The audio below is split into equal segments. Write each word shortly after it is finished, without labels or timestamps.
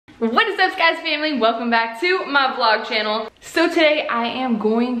What is up, Skyes family? Welcome back to my vlog channel. So today I am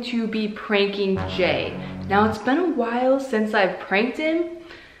going to be pranking Jay. Now it's been a while since I've pranked him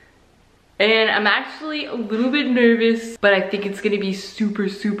and I'm actually a little bit nervous, but I think it's gonna be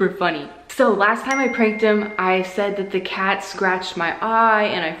super funny. So last time I pranked him, I said that the cat scratched my eye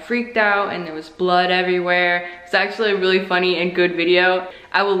and I freaked out and there was blood everywhere. It's actually a really funny and good video.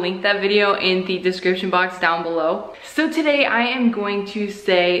 I will link that video in the description box down below. So today I am going to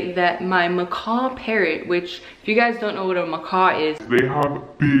say that my macaw parrot, which if you guys don't know what a macaw is, they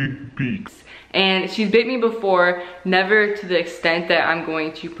have big beaks. And she's bit me before, never to the extent that I'm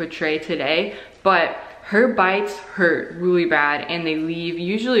going to portray today, but her bites hurt really bad and they leave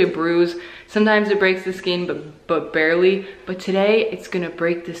usually a bruise. Sometimes it breaks the skin, but barely. But today it's gonna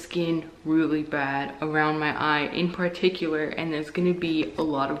break the skin really bad around my eye in particular, and there's gonna be a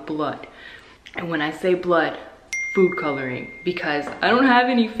lot of blood. And when I say blood, food coloring, because I don't have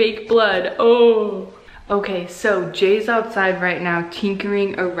any fake blood. Oh. Okay, so Jay's outside right now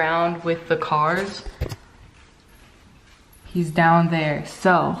tinkering around with the cars. He's down there,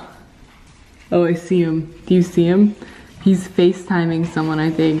 so. Oh, I see him. Do you see him? He's FaceTiming someone, I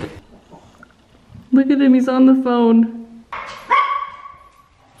think. Look at him, he's on the phone.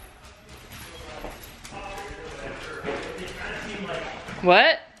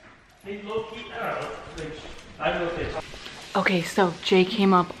 What? Okay, so Jay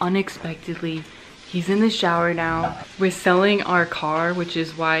came up unexpectedly. He's in the shower now. We're selling our car, which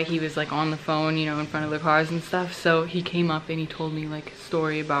is why he was like on the phone, you know, in front of the cars and stuff. So he came up and he told me like a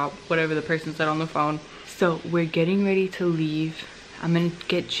story about whatever the person said on the phone. So we're getting ready to leave. I'm gonna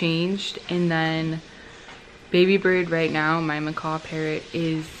get changed, and then Baby Bird right now, my macaw parrot,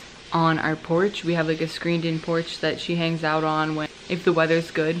 is on our porch. We have like a screened in porch that she hangs out on if the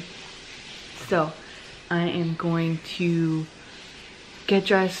weather's good. So I am going to get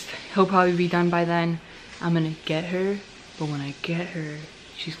dressed. He'll probably be done by then. I'm gonna get her, but when I get her,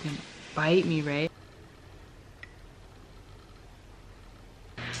 she's gonna bite me, right?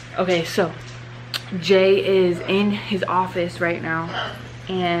 Okay, so Jay is in his office right now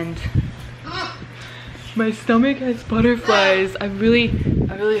and my stomach has butterflies. I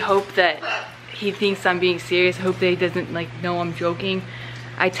really hope that he thinks I'm being serious. I hope that he doesn't like know I'm joking.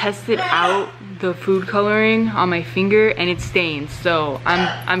 I tested out the food coloring on my finger and it stains, so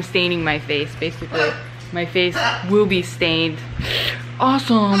I'm staining my face. Basically my face will be stained.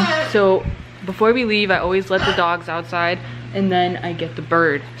 Awesome. So before we leave, I always let the dogs outside and then I get the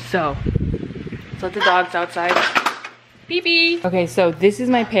bird. So let's let the dogs outside. Beep beep. Okay, so this is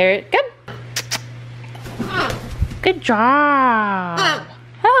my parrot. Good job.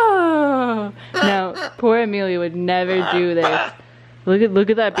 Oh. Now poor Amelia would never do this. Look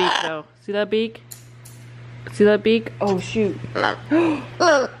at that beak though. See that beak? See that beak? Oh shoot.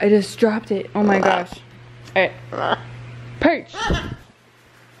 I just dropped it. Oh my gosh. Alright. Perch!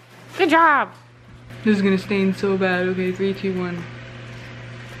 Good job! This is gonna stain so bad. Okay, 3, 2, 1.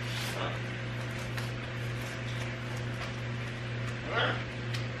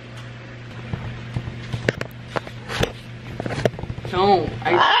 No,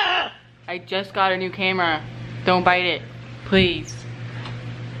 I just got a new camera. Don't bite it, please.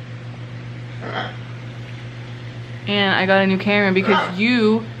 And I got a new camera because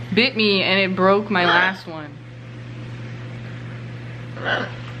you bit me and it broke my last one.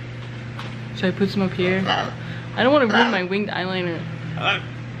 Should I put some up here? I don't want to ruin my winged eyeliner.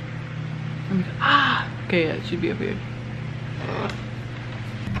 Okay, yeah, it should be up here.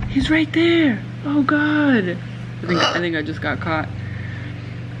 He's right there. Oh God. I think I just got caught.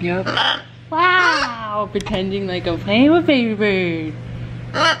 Yep. Wow. Pretending like I'm playing with Baby Bird.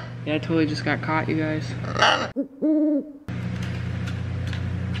 Yeah, I totally just got caught, you guys.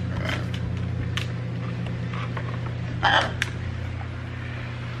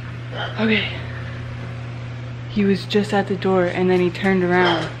 Okay. He was just at the door and then he turned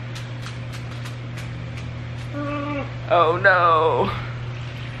around. Oh no.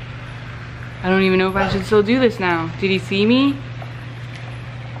 I don't even know if I should still do this now. Did he see me?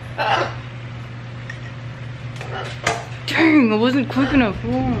 Dang, I wasn't quick enough.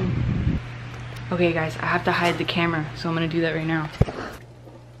 Oh. Okay guys, I have to hide the camera, so I'm gonna do that right now.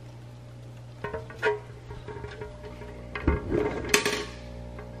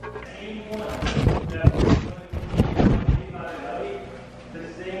 The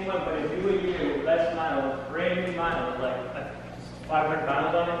same one, but if you would use less miles, brand new miles, like 500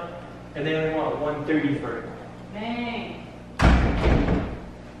 miles on it, and they only want 130 for it. Dang.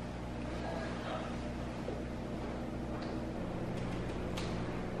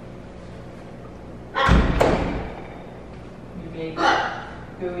 Okay,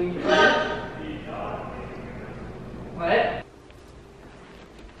 go me. What?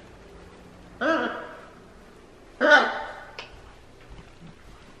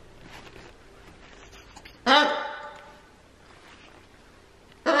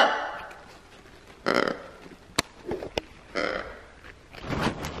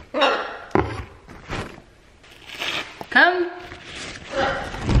 Come.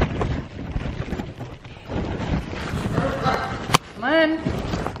 Come on.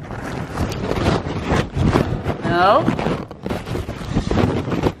 No.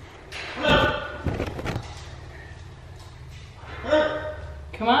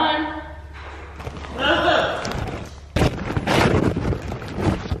 Come on.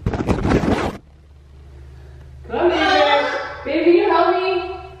 Come here. Baby, can you help me?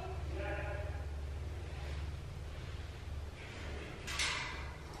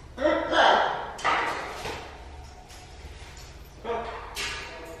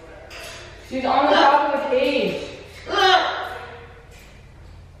 She's on the top of the cage.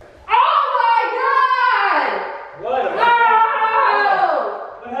 Oh my god! What? No!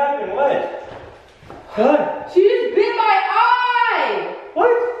 What happened? What? What? She just bit my eye!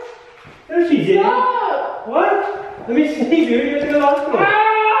 What? No, she didn't. Stop! What? Let me see, dude. You have to go to the hospital.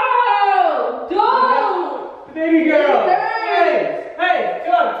 Ow! Don't! Baby girl. It hurts. Hey,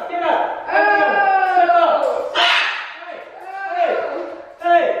 come on, get up.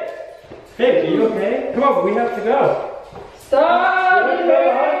 Hey, are you okay? Come on, we have to go. Stop! We have to go to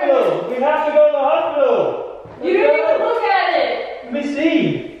the hospital. We have to go to the hospital. You didn't even look at it! Let me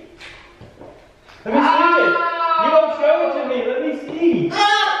see. Let me see it. You don't show it to me. Let me see.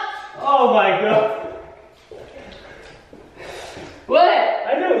 Oh my god. What? I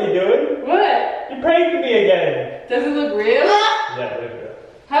know what you're doing. What? You're pranking me again. Does it look real? Yeah, there we go.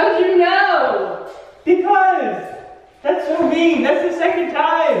 How'd you know? Because that's so mean. That's the second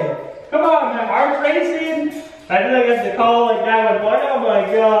time. Come on, my heart's racing. I feel like I have to call like 911. Oh my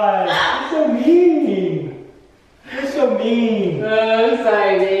god. You're so mean. You're so mean. I'm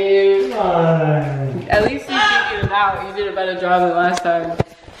sorry, babe. Come on. At least you figured it out. You did a better job than last time.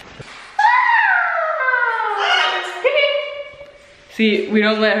 See, we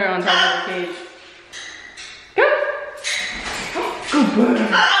don't let her on top of the cage. Go! Good bird. Go!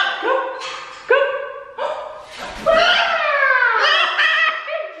 Go!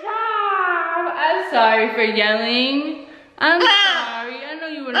 Good job! I'm sorry for yelling. I'm sorry. I know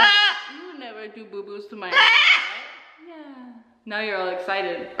you would never do boo-boos to my eye, right? Yeah. Now you're all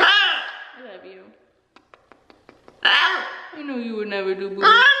excited. I love you. I know you would never do boo-boos to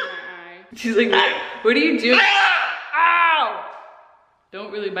my eye. She's like, what are you doing? Ow! Don't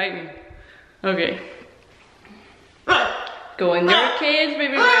really bite me. Okay. Go in your cage,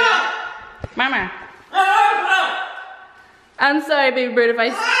 baby bird. Mama. I'm sorry, baby bird, if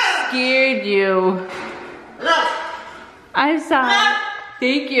I scared you. I'm sorry.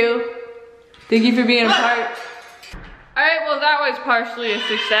 Thank you. Thank you for being a part. Alright, well that was partially a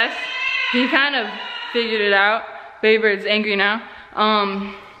success. He kind of figured it out. Baby bird's angry now.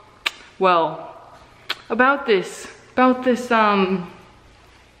 Well, about this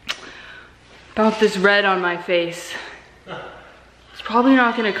red on my face. It's probably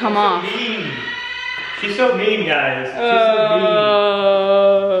not gonna come off. Mean. She's so mean, guys. She's so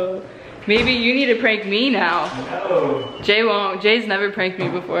mean. Maybe you need to prank me now. No. Jay won't. Jay's never pranked me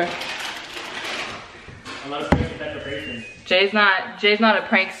before. I'm not a prank type of person. Jay's not a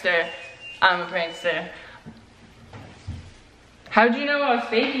prankster. I'm a prankster. How'd you know I was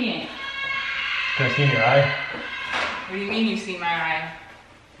faking it? Can I see in your eye? What do you mean you see my eye?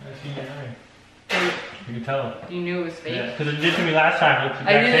 I see your eye. You can tell. You knew it was fake? Yeah, because it did to me last time.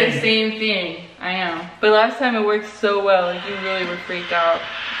 I did the same thing. I know. But last time it worked so well. Like you really were freaked out.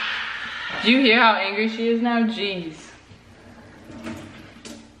 Do you hear how angry she is now? Jeez.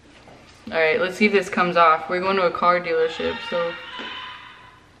 Alright, let's see if this comes off. We're going to a car dealership, so.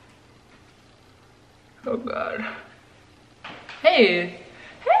 Oh god. Hey!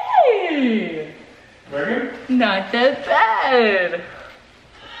 Hey! Burger? Not that bad.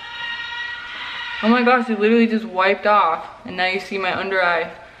 Oh my gosh, it literally just wiped off. And now you see my under eye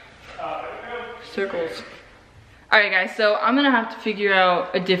circles. Alright guys, so I'm gonna have to figure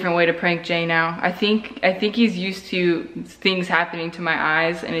out a different way to prank Jay now. I think he's used to things happening to my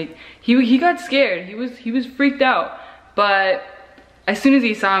eyes, and he got scared. He was freaked out. But as soon as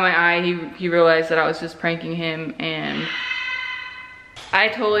he saw my eye, he realized that I was just pranking him, and I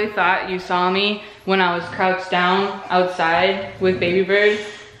totally thought you saw me when I was crouched down outside with Baby Bird.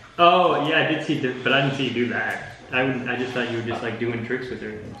 Oh, yeah, I did see, but I didn't see you do that. I just thought you were just like doing tricks with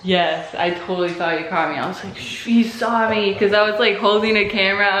her. Yes, I totally thought you caught me. I was like, she saw me, because I was like holding a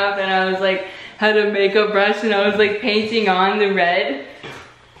camera up and I was like, had a makeup brush and I was like painting on the red.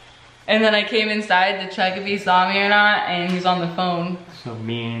 And then I came inside to check if he saw me or not, and he's on the phone. So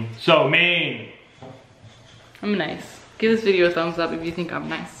mean. So mean! I'm nice. Give this video a thumbs up if you think I'm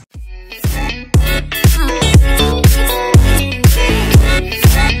nice.